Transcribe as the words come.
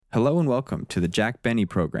Hello and welcome to the Jack Benny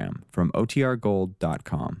program from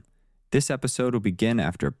OTRGold.com. This episode will begin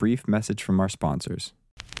after a brief message from our sponsors.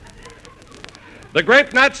 The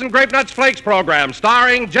Grape Nuts and Grape Nuts Flakes program,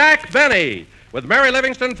 starring Jack Benny, with Mary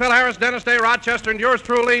Livingston, Phil Harris, Dennis Day, Rochester, and yours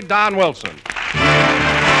truly, Don Wilson.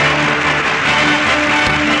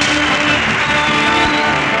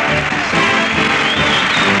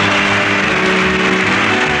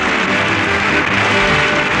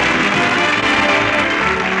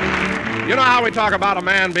 You know how we talk about a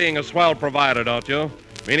man being a swell provider, don't you?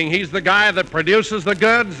 Meaning he's the guy that produces the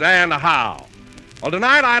goods, and how. Well,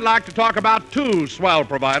 tonight I'd like to talk about two swell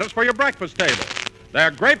providers for your breakfast table.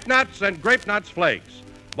 They're Grape Nuts and Grape Nuts Flakes.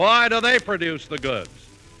 Boy, do they produce the goods.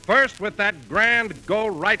 First, with that grand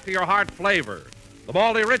go-right-to-your-heart flavor, the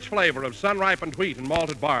malty rich flavor of sun-ripened wheat and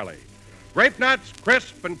malted barley. Grape Nuts,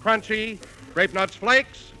 crisp and crunchy. Grape Nuts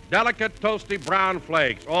Flakes, delicate, toasty brown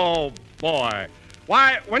flakes. Oh, boy.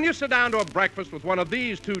 Why, when you sit down to a breakfast with one of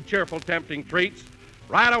these two cheerful, tempting treats,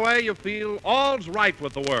 right away you feel all's right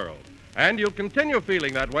with the world. And you'll continue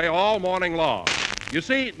feeling that way all morning long. You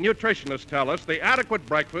see, nutritionists tell us the adequate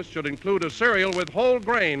breakfast should include a cereal with whole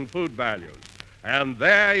grain food values. And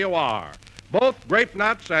there you are. Both Grape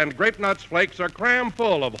Nuts and Grape Nuts Flakes are cram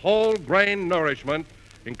full of whole grain nourishment,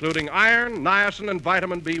 including iron, niacin, and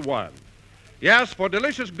vitamin B1. Yes, for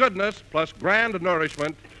delicious goodness plus grand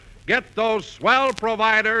nourishment, get those swell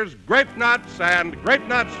providers, Grape Nuts and Grape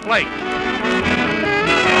Nuts Flakes.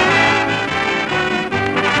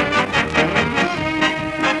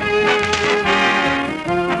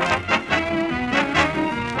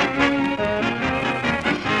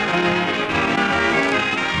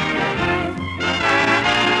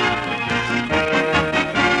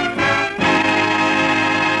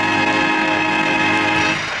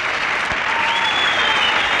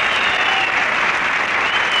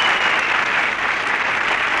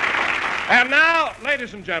 And now,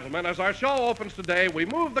 ladies and gentlemen, as our show opens today, we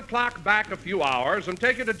move the clock back a few hours and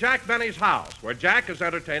take you to Jack Benny's house, where Jack is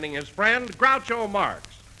entertaining his friend, Groucho Marx,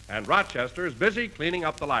 and Rochester is busy cleaning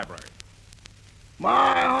up the library.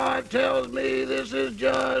 My heart tells me this is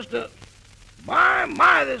just a...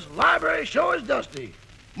 My, this library sure is dusty.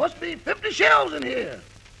 Must be 50 shelves in here.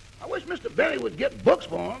 I wish Mr. Benny would get books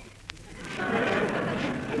for him.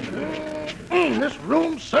 This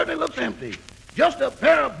room certainly looks empty. Just a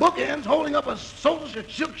pair of bookends holding up a Social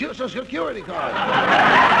Security card.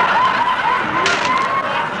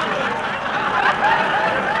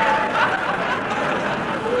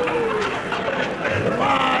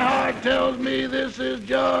 My heart tells me this is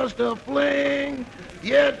just a fling,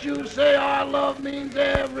 yet you say our love means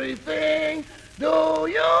everything. Do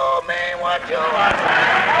you mean what you are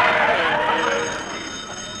saying?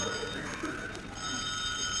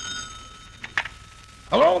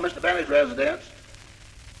 Hello, Mr. Benny's residence.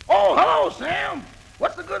 Oh, hello, Sam.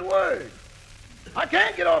 What's the good word? I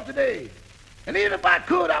can't get off today. And even if I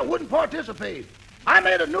could, I wouldn't participate. I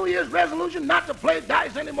made a New Year's resolution not to play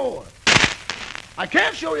dice anymore. I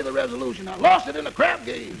can't show you the resolution. I lost it in a crap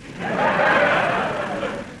game.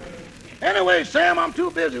 Anyway, Sam, I'm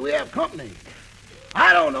too busy. We have company.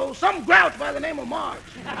 I don't know, some grouch by the name of Marx.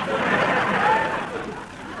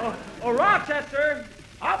 Oh, Rochester.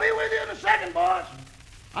 I'll be with you in a second, boss.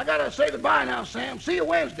 I gotta say goodbye now, Sam. See you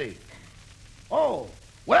Wednesday. Oh,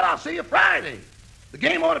 well, I'll see you Friday. The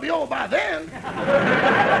game ought to be over by then.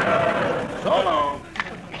 So long.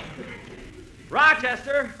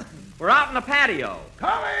 Rochester, we're out in the patio.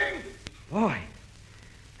 Coming! Boy,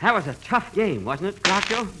 that was a tough game, wasn't it,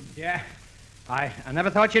 Groucho? Yeah, I never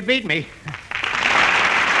thought you'd beat me.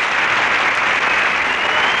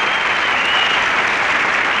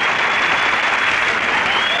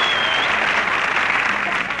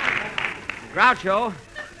 Groucho,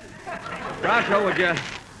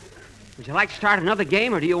 would you like to start another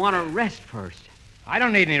game, or do you want to rest first? I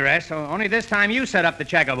don't need any rest, only this time you set up the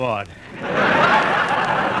checkerboard.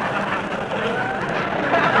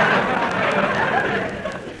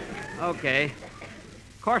 Okay.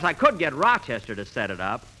 Of course, I could get Rochester to set it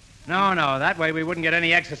up. No, that way we wouldn't get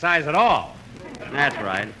any exercise at all. That's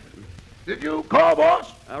right. Did you call,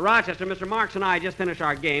 boss? Rochester, Mr. Marx and I just finished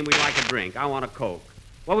our game. We'd like a drink. I want a Coke.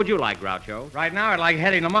 What would you like, Groucho? Right now, I'd like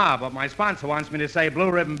heading them up, but my sponsor wants me to say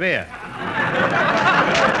Blue Ribbon Beer.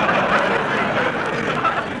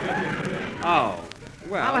 Oh,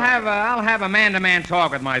 well... I'll have a man-to-man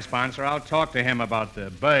talk with my sponsor. I'll talk to him about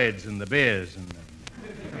the birds and the beers and...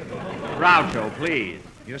 Groucho, please.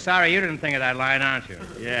 You're sorry you didn't think of that line, aren't you?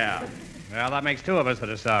 Yeah. Well, that makes two of us that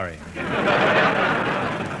are sorry.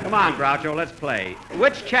 Come on, Groucho, let's play.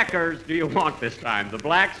 Which checkers do you want this time, the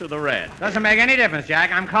blacks or the reds? Doesn't make any difference,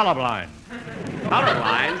 Jack. I'm colorblind.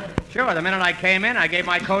 Colorblind? Sure, the minute I came in, I gave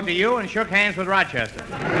my coat to you and shook hands with Rochester.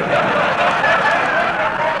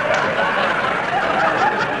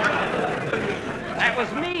 That was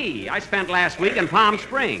me. I spent last week in Palm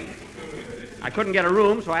Springs. I couldn't get a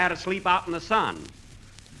room, so I had to sleep out in the sun.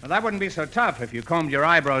 Well, that wouldn't be so tough if you combed your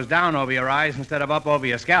eyebrows down over your eyes instead of up over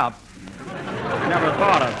your scalp. I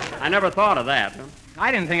never thought of that. I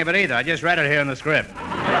didn't think of it either. I just read it here in the script.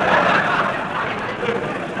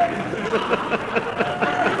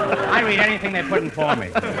 I read anything they put in for me.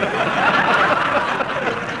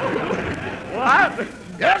 What?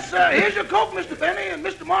 Yes, sir. Here's your Coke, Mr. Benny, and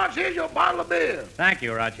Mr. Marx, here's your bottle of beer. Thank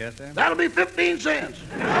you, Rochester. That'll be 15 cents.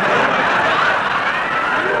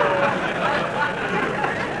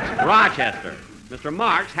 Rochester. Mr.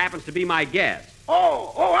 Marx happens to be my guest.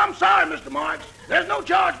 Oh, I'm sorry, Mr. Marx. There's no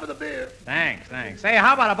charge for the beer. Thanks. Say,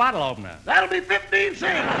 how about a bottle opener? That'll be 15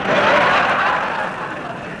 cents.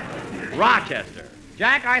 Rochester.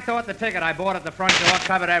 Jack, I thought the ticket I bought at the front door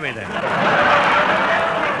covered everything.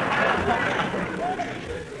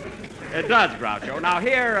 It does, Groucho. Now,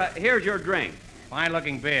 here's your drink.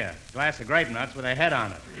 Fine-looking beer. Glass of grape nuts with a head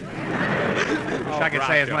on it. Wish I could Groucho.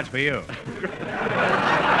 say as much for you.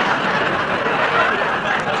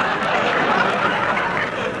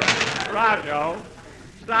 Groucho,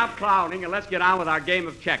 stop clowning and let's get on with our game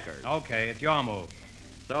of checkers. Okay, it's your move.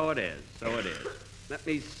 So it is. Let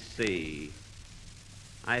me see.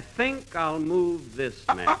 I think I'll move this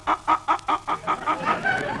man.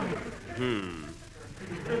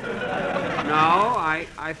 No,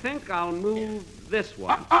 I think I'll move this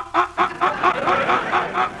one.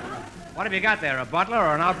 What have you got there, a butler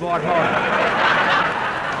or an outboard horse?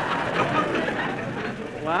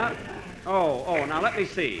 What? Oh, now let me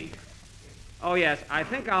see. Oh, yes, I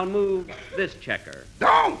think I'll move this checker.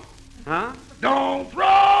 Don't Huh?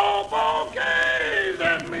 throw bouquets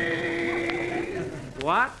at me.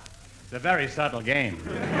 What? It's a very subtle game.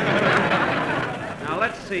 Now,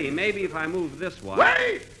 let's see. Maybe if I move this one.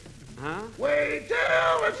 Wait Huh?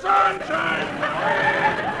 till the sun shines.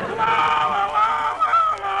 La, la, la, la,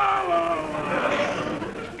 la, la.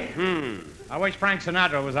 I wish Frank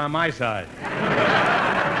Sinatra was on my side.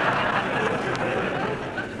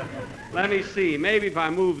 Let me see. Maybe if I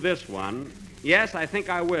move this one. Yes, I think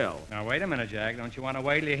I will. Now, wait a minute, Jack. Don't you want to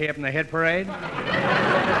wait till you hear from the hit parade?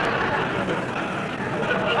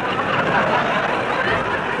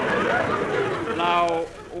 Now,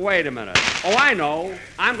 wait a minute. Oh, I know.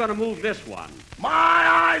 I'm going to move this one. My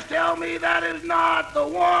eyes tell me that is not the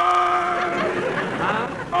one. Huh?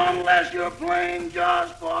 Unless you're playing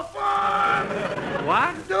just for fun.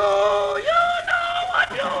 What? Do you know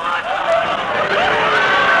what you want to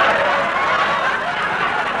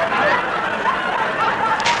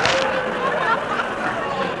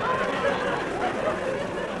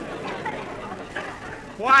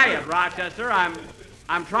Quiet, Rochester.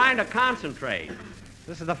 I'm trying to concentrate.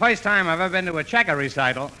 This is the first time I've ever been to a checker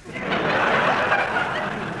recital.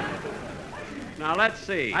 Now, let's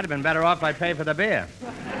see. I'd have been better off if I'd paid for the beer.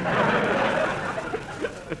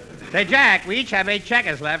 Say, Jack, we each have 8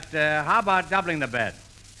 checkers left. How about doubling the bet?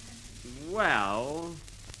 Well,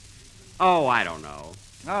 I don't know.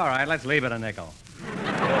 All right, let's leave it a nickel.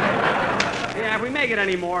 Yeah, if we make it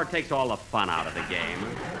any more, it takes all the fun out of the game.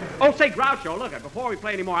 Oh, say, Groucho, look, before we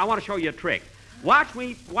play any more, I want to show you a trick. Watch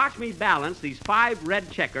me balance these 5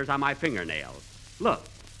 red checkers on my fingernails. Look.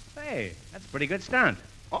 Hey, that's a pretty good stunt.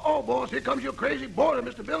 Uh-oh, boss, here comes your crazy boarder,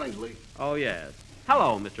 Mr. Billingsley. Oh, yes.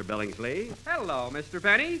 Hello, Mr. Billingsley. Hello, Mr.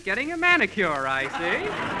 Benny. Getting a manicure, I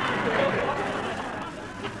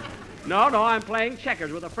see. No, I'm playing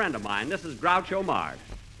checkers with a friend of mine. This is Groucho Marx.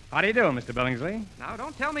 How do you do, Mr. Billingsley? Now,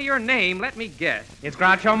 don't tell me your name. Let me guess. It's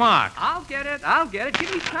Groucho Marx. I'll get it.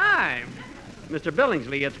 Give me time. Mr.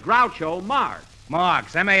 Billingsley, it's Groucho Marx.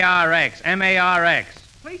 Marx, M-A-R-X, M-A-R-X.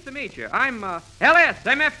 Pleased to meet you. I'm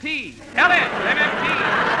LS-MFT. LS-MFT.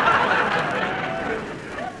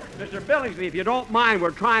 Mr. Billingsley, if you don't mind,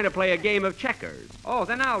 we're trying to play a game of checkers. Oh,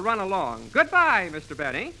 then I'll run along. Goodbye, Mr.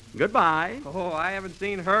 Benny. Goodbye. Oh, I haven't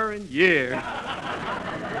seen her in years.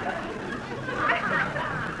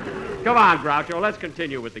 Come on, Groucho, let's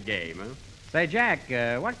continue with the game. Huh? Say, Jack,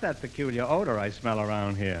 what's that peculiar odor I smell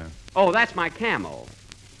around here? Oh, that's my camel.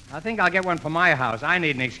 I think I'll get one for my house. I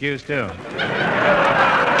need an excuse, too.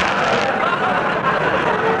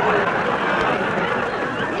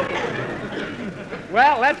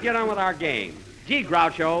 Well, let's get on with our game. Gee,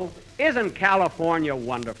 Groucho, isn't California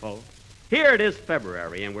wonderful? Here it is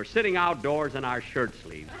February, and we're sitting outdoors in our shirt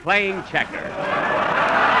sleeves, playing checkers.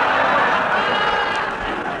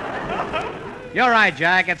 You're right,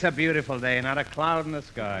 Jack. It's a beautiful day, not a cloud in the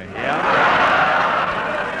sky. Yeah.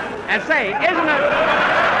 And say, isn't it...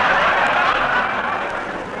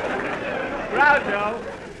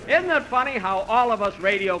 Isn't it funny how all of us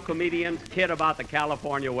radio comedians kid about the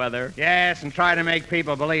California weather? Yes, and try to make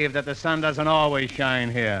people believe that the sun doesn't always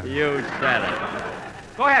shine here. You said it.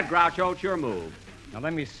 Go ahead, Groucho. It's your move. Now,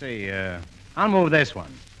 let me see. I'll move this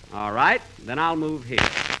one. All right. Then I'll move here.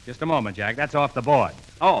 Just a moment, Jack. That's off the board.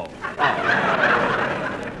 Oh,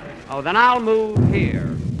 then I'll move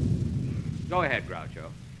here. Go ahead,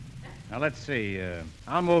 Groucho. Now, let's see.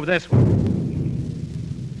 I'll move this one.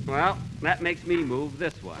 Well, that makes me move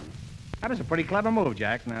this one. That was a pretty clever move,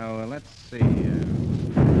 Jack. Now, let's see.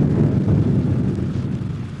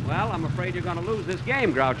 Well, I'm afraid you're going to lose this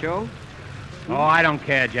game, Groucho. Oh, I don't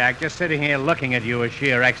care, Jack. Just sitting here looking at you is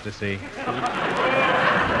sheer ecstasy.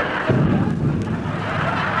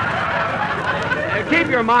 Keep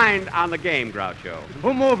your mind on the game, Groucho.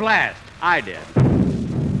 Who moved last? I did.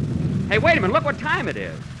 Hey, wait a minute. Look what time it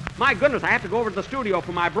is. My goodness, I have to go over to the studio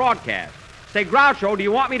for my broadcast. Say, Groucho, do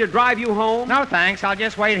you want me to drive you home? No, thanks. I'll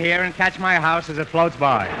just wait here and catch my house as it floats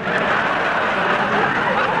by.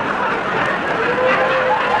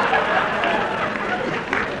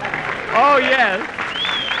 Oh, yes.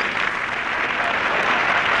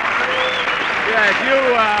 Yes,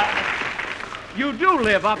 you do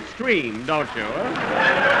live upstream, don't you?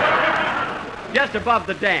 Just above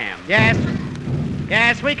the dam. Yes.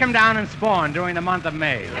 Yes, we come down and spawn during the month of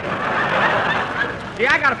May. See,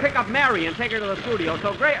 I got to pick up Mary and take her to the studio.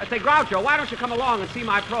 So, say, Groucho, why don't you come along and see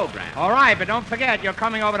my program? All right, but don't forget, you're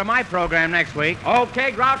coming over to my program next week.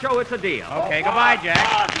 Okay, Groucho, it's a deal. Okay, goodbye, Jack.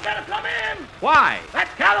 Boss, you better come in. Why? That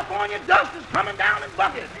California dust is coming down in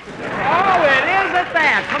buckets. Oh, it is at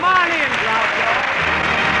that. Come on in, Groucho.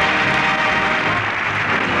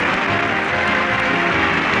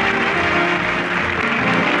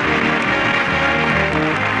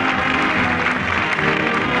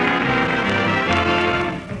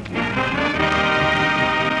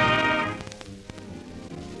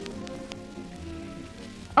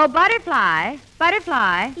 Oh, Butterfly.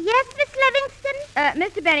 Butterfly. Yes, Miss Livingston?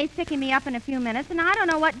 Mr. Benny's picking me up in a few minutes, and I don't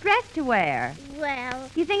know what dress to wear. Well,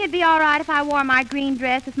 Do you think it'd be all right if I wore my green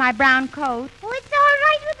dress with my brown coat? oh, it's all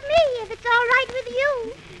right with me if it's all right with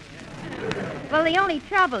you. Well, the only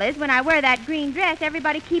trouble is when I wear that green dress,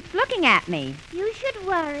 everybody keeps looking at me. You should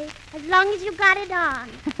worry, as long as you got it on.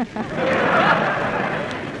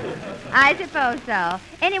 I suppose so.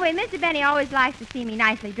 Anyway, Mr. Benny always likes to see me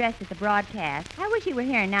nicely dressed at the broadcast. I wish he were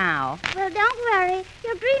here now. Well, don't worry.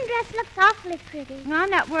 Your green dress looks awfully pretty. No, I'm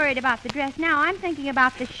not worried about the dress now. I'm thinking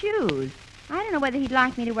about the shoes. I don't know whether he'd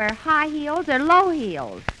like me to wear high heels or low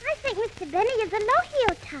heels. I think Mr. Benny is a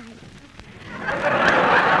low-heel type.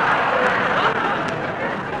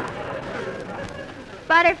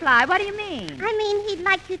 Butterfly, what do you mean? I mean, he'd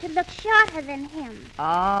like you to look shorter than him.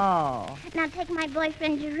 Oh. Now, take my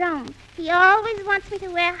boyfriend, Jerome. He always wants me to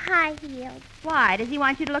wear high heels. Why? Does he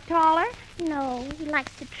want you to look taller? No, he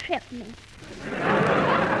likes to trip me.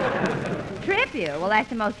 Trip you? Well, that's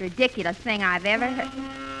the most ridiculous thing I've ever heard.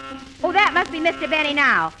 Oh, that must be Mr. Benny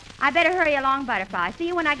now. I better hurry along, Butterfly. See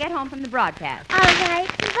you when I get home from the broadcast. All right.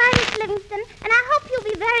 Goodbye, Miss Livingston. And I hope you'll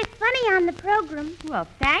be very funny on the program. Well,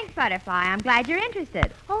 thanks, Butterfly. I'm glad you're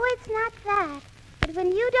interested. Oh, it's not that. But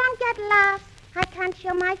when you don't get laughs, I can't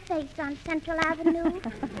show my face on Central Avenue.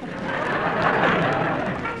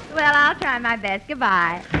 Well, I'll try my best.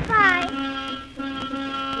 Goodbye. Bye.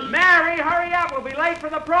 Mary, hurry up. We'll be late for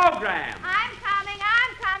the program. I'm coming.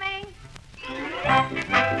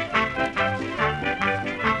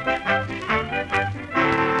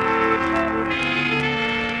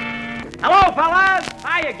 Hello, fellas.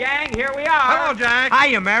 Hiya, gang. Here we are. Hello, Jack.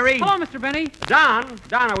 Hiya, Mary. Hello, Mr. Benny. Don,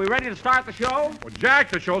 are we ready to start the show? Well,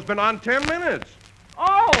 Jack, the show's been on 10 minutes.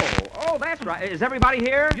 Oh, that's right. Is everybody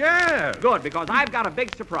here? Yeah. Good, because I've got a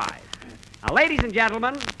big surprise. Now, ladies and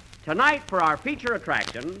gentlemen, tonight for our feature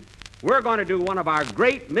attraction, we're going to do one of our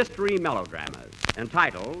great mystery melodramas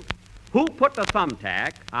entitled Who Put the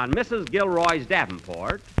Thumbtack on Mrs. Gilroy's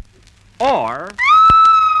Davenport? Or...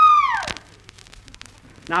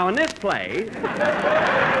 Now, in this play...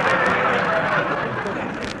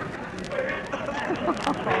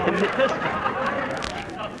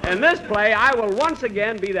 In this play, I will once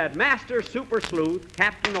again be that master super sleuth,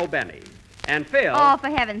 Captain O'Benny. And Phil... Oh, for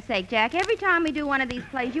heaven's sake, Jack. Every time we do one of these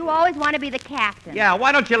plays, you always want to be the captain. Yeah,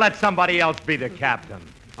 why don't you let somebody else be the captain?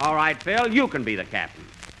 All right, Phil, you can be the captain.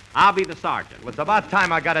 I'll be the sergeant. Well, it's about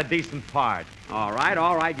time I got a decent part. All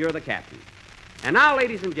right, you're the captain. And now,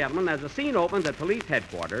 ladies and gentlemen, as the scene opens at police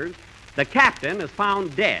headquarters, the captain is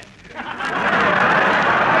found dead.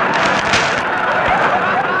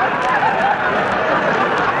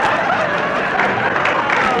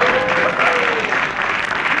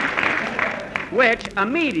 which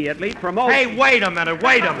immediately promotes... Hey, wait a minute.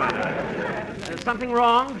 There's something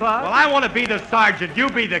wrong, Bud? Well, I want to be the sergeant. You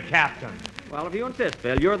be the captain. Well, if you insist,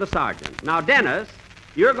 Phil, you're the sergeant. Now, Dennis,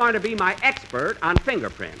 you're going to be my expert on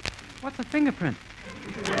fingerprints. What's a fingerprint?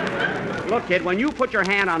 Look, kid, when you put your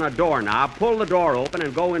hand on a doorknob, pull the door open,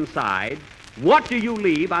 and go inside, what do you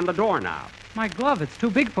leave on the doorknob? My glove. It's too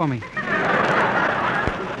big for me.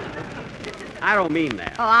 I don't mean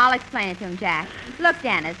that. Oh, I'll explain it to him, Jack. Look,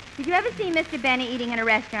 Dennis, did you ever see Mr. Benny eating in a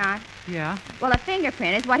restaurant? Yeah. Well, a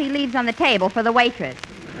fingerprint is what he leaves on the table for the waitress.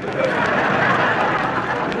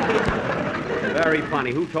 Very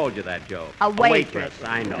funny. Who told you that joke? A waitress.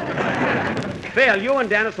 I know. Phil, you and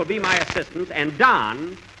Dennis will be my assistants, and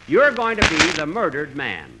Don, you're going to be the murdered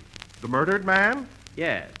man. The murdered man?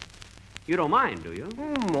 Yes. You don't mind, do you?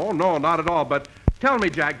 Oh, no, not at all. But tell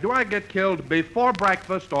me, Jack, do I get killed before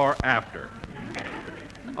breakfast or after?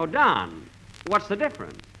 Oh, Don, what's the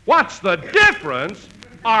difference? What's the difference?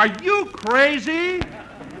 Are you crazy?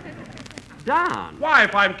 Don. Why,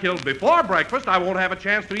 if I'm killed before breakfast, I won't have a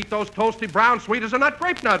chance to eat those toasty brown sweet as a nut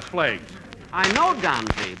grape nuts flakes. I know, Don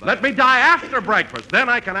Z, but... Let me die after breakfast, then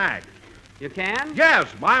I can act. You can? Yes,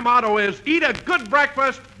 my motto is eat a good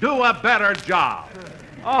breakfast, do a better job.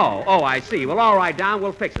 Oh, I see. Well, all right, Don,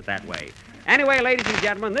 we'll fix it that way. Anyway, ladies and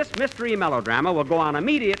gentlemen, this mystery melodrama will go on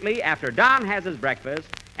immediately after Don has his breakfast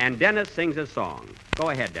and Dennis sings his song. Go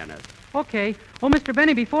ahead, Dennis. Okay. Oh, Mr.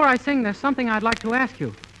 Benny, before I sing, there's something I'd like to ask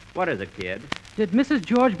you. What is it, kid? Did Mrs.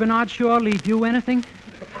 George Bernard Shaw leave you anything?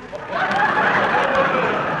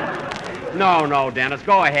 No, Dennis.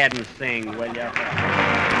 Go ahead and sing, will you?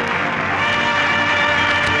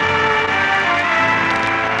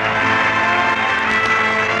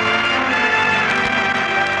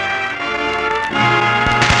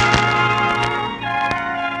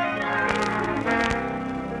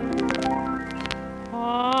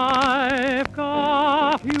 I've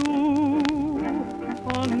got you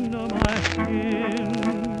under my skin.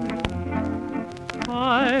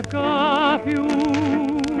 I've got you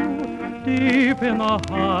deep in the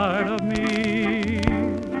heart of me.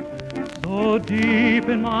 So deep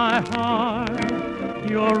in my heart,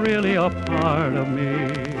 you're really a part of me.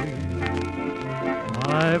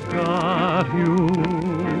 I've got you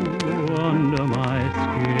under my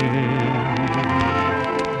skin.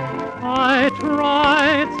 I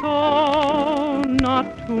tried so not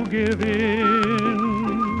to give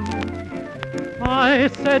in. I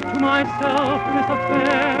said to myself, this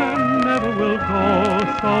affair never will go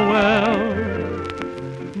so well.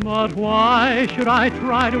 But why should I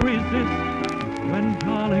try to resist when,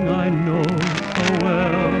 darling, I know so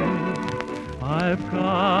well I've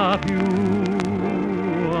got you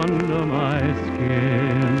under my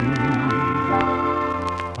skin.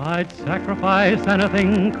 I'd sacrifice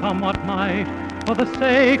anything, come what might, for the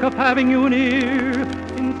sake of having you near,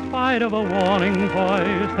 in spite of a warning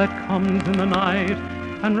voice that comes in the night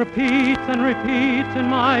and repeats in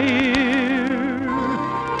my ear.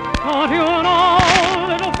 Don't you know,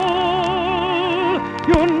 little fool,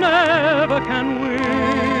 you never can win.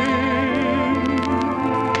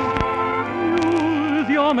 Use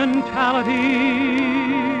your mentality,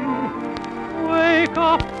 wake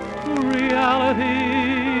up to reality.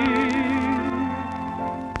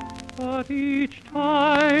 But each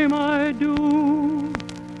time I do,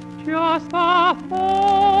 just the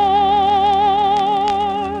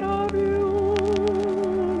thought of you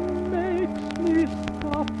makes me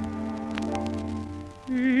stop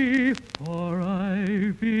before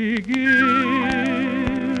I begin.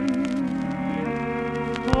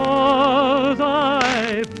 'Cause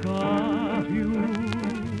I've got you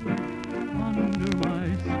under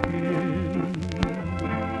my skin.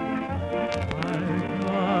 I've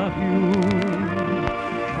got you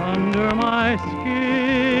under my skin.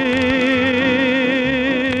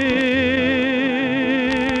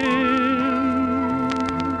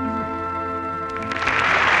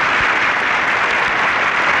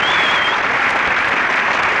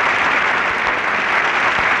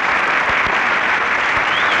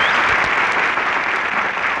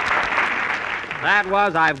 That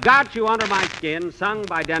was I've Got You Under My Skin, sung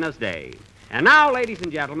by Dennis Day. And now, ladies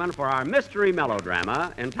and gentlemen, for our mystery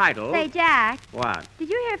melodrama entitled... Say, Jack, What? did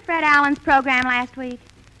you hear Fred Allen's program last week?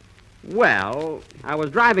 Well, I was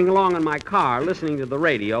driving along in my car listening to the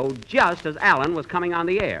radio just as Allen was coming on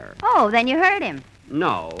the air. Oh, then you heard him.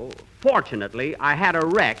 No. Fortunately, I had a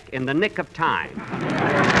wreck in the nick of time.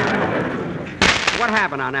 What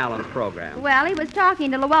happened on Allen's program? Well, he was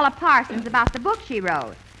talking to Luella Parsons about the book she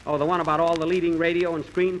wrote. Oh, the one about all the leading radio and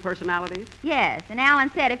screen personalities? Yes, and Allen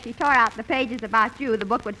said if she tore out the pages about you, the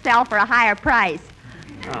book would sell for a higher price.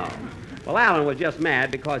 Oh. Well, Alan was just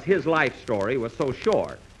mad because his life story was so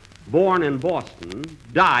short. Born in Boston,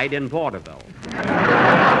 died in vaudeville.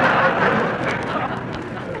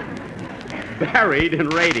 Buried in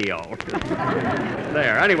radio.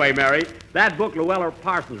 There. Anyway, Mary, that book Llewellyn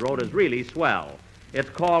Parsons wrote is really swell. It's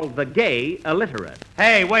called The Gay Illiterate.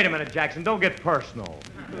 Hey, wait a minute, Jackson. Don't get personal.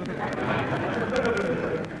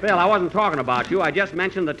 Phil, I wasn't talking about you. I just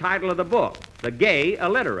mentioned the title of the book, The Gay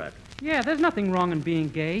Illiterate. Yeah, there's nothing wrong in being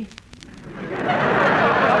gay.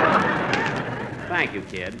 Thank you,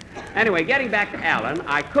 kid. Anyway, getting back to Alan,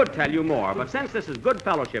 I could tell you more, but since this is Good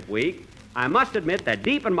Fellowship Week, I must admit that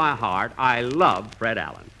deep in my heart, I love Fred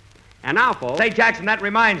Allen. And now, folks... Say, Jackson, that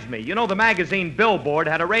reminds me. You know, the magazine Billboard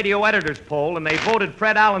had a radio editors poll, and they voted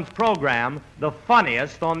Fred Allen's program the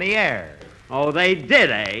funniest on the air. Oh, they did,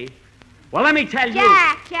 eh? Well, let me tell you...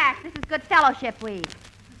 Jack, this is Good Fellowship Week.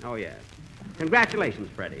 Oh, yes. Congratulations,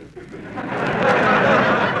 Freddie.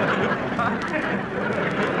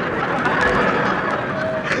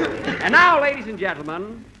 And now, ladies and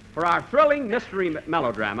gentlemen, for our thrilling mystery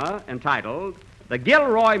melodrama entitled The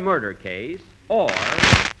Gilroy Murder Case, or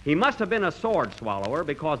He Must Have Been a Sword Swallower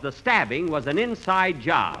Because the Stabbing Was an Inside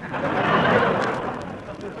Job.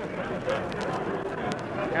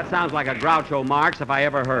 That sounds like a Groucho Marx if I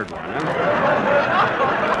ever heard one. Huh?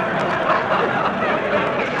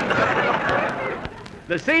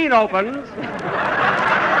 The scene opens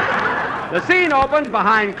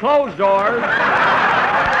behind closed doors.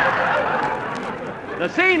 The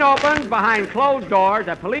scene opens behind closed doors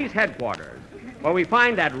at police headquarters, where we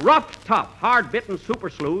find that rough, tough, hard-bitten super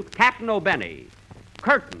sleuth, Captain O'Benny.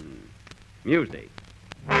 Curtain. Music.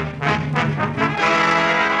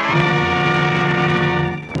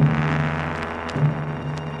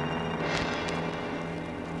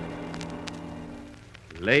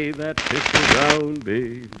 Lay that pistol down,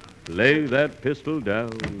 babe. Lay that pistol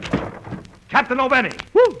down. Captain O'Benny.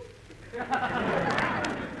 Woo!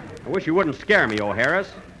 I wish you wouldn't scare me,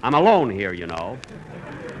 O'Harris. I'm alone here, you know.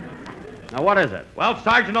 Now, what is it? Well,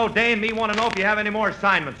 Sergeant O'Day and me want to know if you have any more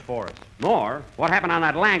assignments for us. More? What happened on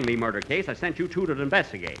that Langley murder case I sent you two to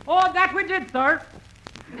investigate? Oh, that we did, sir.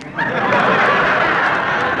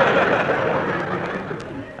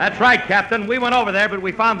 That's right, Captain. We went over there, but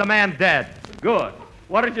we found the man dead. Good.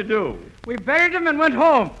 What did you do? We buried him and went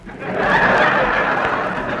home.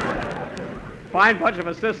 Fine bunch of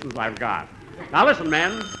assistants I've got. Now, listen,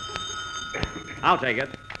 men. I'll take it.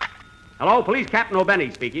 Hello, Police Captain O'Benny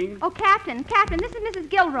speaking. Oh, Captain, this is Mrs.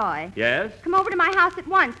 Gilroy. Yes? Come over to my house at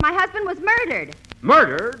once. My husband was murdered.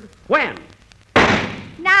 Murdered? When?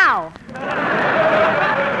 Now.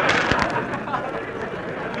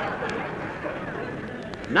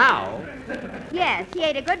 Now? Yes, he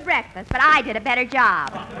ate a good breakfast, but I did a better job.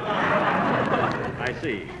 I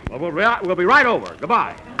see. Well, we'll be right over.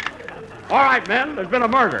 Goodbye. All right, men, there's been a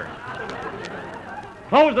murder.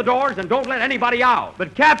 Close the doors and don't let anybody out.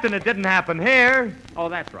 But, Captain, it didn't happen here. Oh,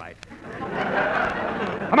 that's right.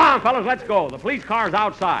 Come on, fellas, let's go. The police car's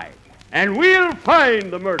outside. And we'll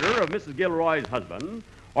find the murder of Mrs. Gilroy's husband,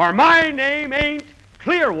 or my name ain't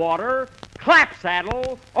Clearwater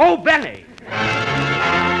Clapsaddle O'Benny.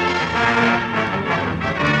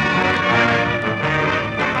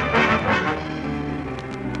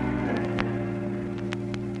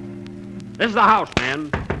 This is the house,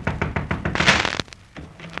 man.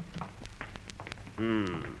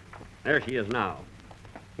 There she is now.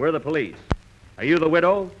 We're the police. Are you the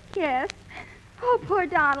widow? Yes. Oh, poor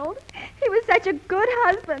Donald. He was such a good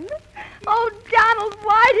husband. Oh, Donald,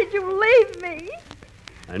 why did you leave me?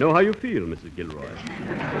 I know how you feel, Mrs. Gilroy.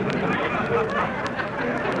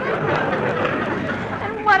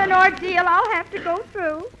 And what an ordeal I'll have to go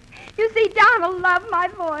through. You see, Donald loved my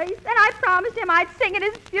voice, and I promised him I'd sing at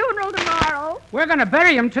his funeral tomorrow. We're going to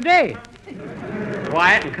bury him today.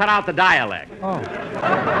 Quiet and cut out the dialect. Oh.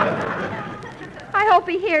 I hope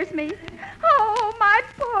he hears me. Oh, my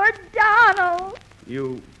poor Donald.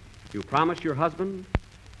 You promised your husband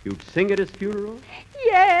you'd sing at his funeral?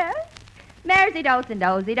 Yes. Maresy dotes and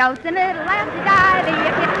dozy dotes and little lampsy divey,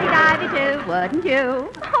 a pipsy divey too, wouldn't you?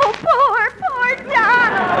 Oh, poor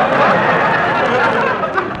Donald.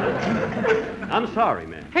 I'm sorry,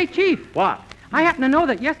 man. Hey, Chief. What? I happen to know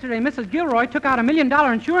that yesterday Mrs. Gilroy took out $1 million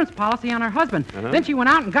insurance policy on her husband. Uh-huh. Then she went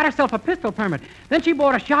out and got herself a pistol permit. Then she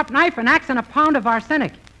bought a sharp knife, an axe, and a pound of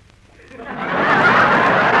arsenic.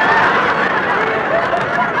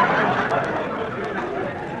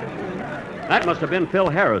 That must have been Phil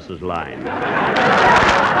Harris's line.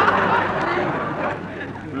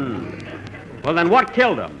 Well, then what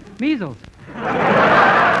killed him? Measles.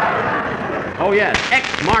 Oh, yes.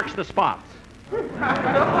 X marks the spots.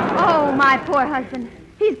 Oh, my poor husband.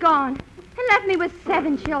 He's gone. and left me with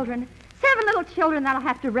 7 children. 7 little children that I'll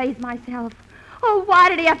have to raise myself. Oh, why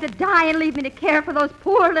did he have to die and leave me to care for those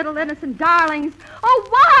poor little innocent darlings? Oh,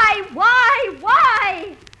 why?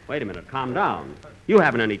 Wait a minute, calm down. You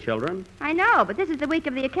haven't any children. I know, but this is the week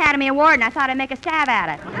of the Academy Award, and I thought I'd make a stab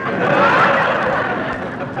at it.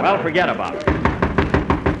 Well, forget about it.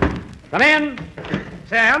 Come in.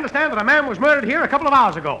 Say, I understand that a man was murdered here a couple of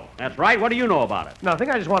hours ago. That's right. What do you know about it? Nothing.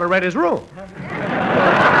 I just want to rent his room.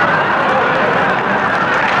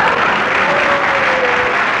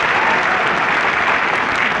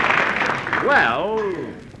 Well,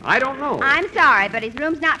 I don't know. I'm sorry, but his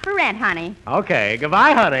room's not for rent, honey. Okay.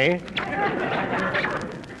 Goodbye, honey.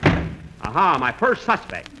 Aha, my first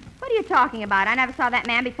suspect. What are you talking about? I never saw that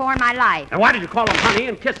man before in my life. And why did you call him honey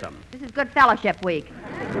and kiss him? This is Good Fellowship Week.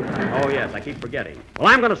 Oh, yes, I keep forgetting. Well,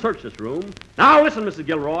 I'm going to search this room. Now, listen, Mrs.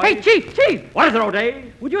 Gilroy. Hey, Chief! What is it,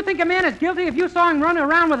 O'Day? Would you think a man is guilty if you saw him running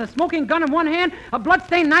around with a smoking gun in one hand, a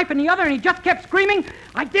blood-stained knife in the other, and he just kept screaming,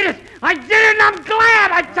 I did it! I did it, and I'm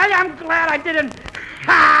glad! I tell you, I'm glad I did it!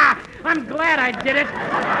 Ha! I'm glad I did it!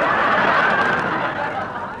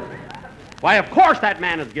 Why, of course that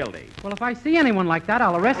man is guilty. Well, if I see anyone like that,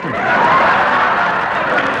 I'll arrest him.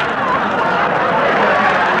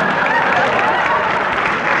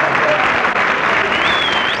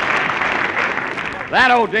 That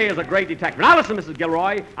O'Day is a great detective. Now listen, Mrs.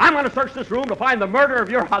 Gilroy. I'm going to search this room to find the murderer of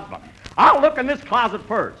your husband. I'll look in this closet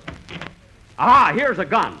first. Aha, here's a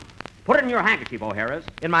gun. Put it in your handkerchief, O'Harris.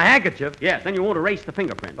 In my handkerchief? Yes, then you won't erase the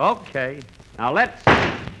fingerprint. Okay. Now let's...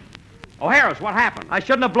 O'Harris, what happened? I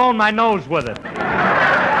shouldn't have blown my nose with it.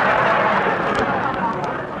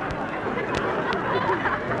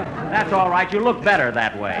 That's all right. You look better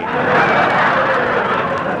that way.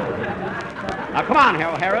 Now, come on,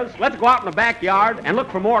 O'Harris. Let's go out in the backyard and look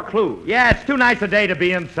for more clues. Yeah, it's too nice a day to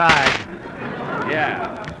be inside.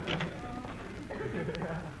 Yeah.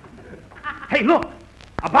 Hey, look!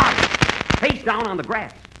 A box, face down on the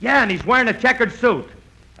grass. Yeah, and he's wearing a checkered suit.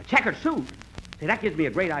 A checkered suit? Say, that gives me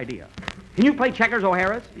a great idea. Can you play checkers,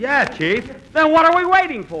 O'Harris? Yeah, Chief. Then what are we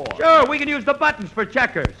waiting for? Sure, we can use the buttons for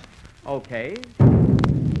checkers. Okay.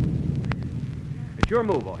 It's your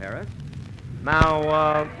move, O'Harris.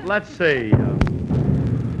 Now, let's see.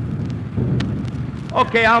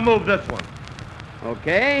 Okay, I'll move this one.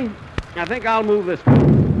 Okay. I think I'll move this one.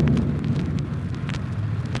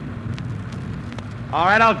 All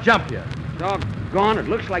right, I'll jump you. Doggone, it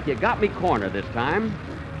looks like you got me cornered this time.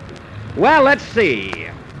 Well, let's see.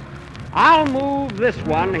 I'll move this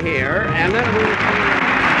one here, and then we'll...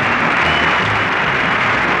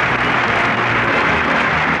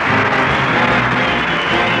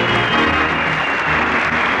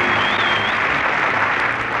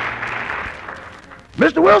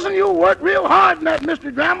 Mr. Wilson, you worked real hard in that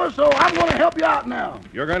mystery drama, so I'm going to help you out now.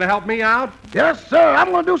 You're going to help me out? Yes, sir. I'm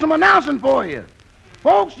going to do some announcing for you.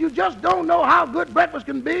 Folks, you just don't know how good breakfast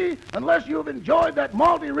can be unless you've enjoyed that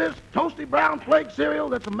multi-rich, toasty brown flake cereal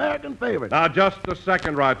that's American favorite. Now, just a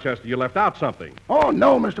second, Rochester. You left out something. Oh,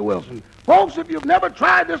 no, Mr. Wilson. Folks, if you've never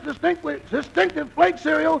tried this distinctive flake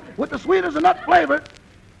cereal with the sweet as a nut flavor,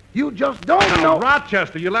 you just don't know.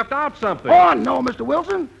 Rochester, you left out something. Oh, no, Mr.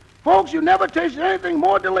 Wilson. Folks, you never tasted anything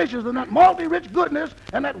more delicious than that multi-rich goodness,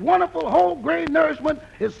 and that wonderful whole grain nourishment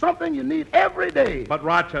is something you need every day. But,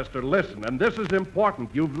 Rochester, listen, and this is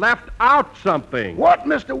important. You've left out something. What,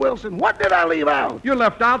 Mr. Wilson? What did I leave out? You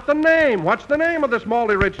left out the name. What's the name of this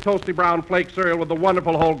multi-rich, toasty brown flake cereal with the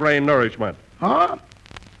wonderful whole grain nourishment? Huh?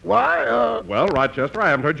 Why, Well, Rochester, I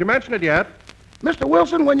haven't heard you mention it yet. Mr.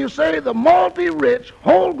 Wilson, when you say the multi-rich,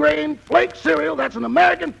 whole grain flake cereal that's an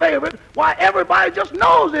American favorite, why, everybody just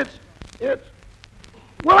knows it's...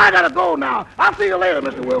 Well, I gotta go now. I'll see you later,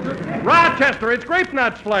 Mr. Wilson. Rochester, it's grape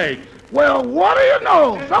nuts flakes. Well, what do you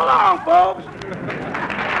know? So long, folks.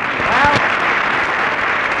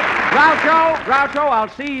 Well, Groucho, I'll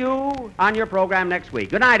see you on your program next week.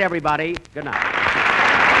 Good night, everybody. Good night.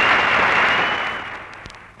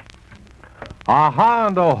 Aha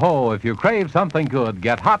and oh-ho, if you crave something good,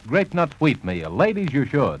 get hot grape nut wheatmeal. Ladies, you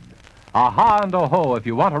should. Aha and oh-ho, if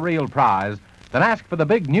you want a real prize, then ask for the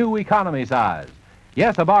big new economy size.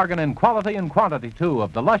 Yes, a bargain in quality and quantity, too,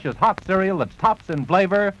 of the luscious hot cereal that's tops in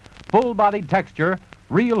flavor, full-bodied texture,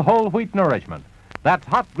 real whole wheat nourishment. That's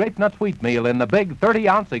hot grape nut wheatmeal in the big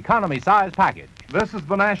 30-ounce economy size package. This is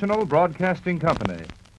the National Broadcasting Company.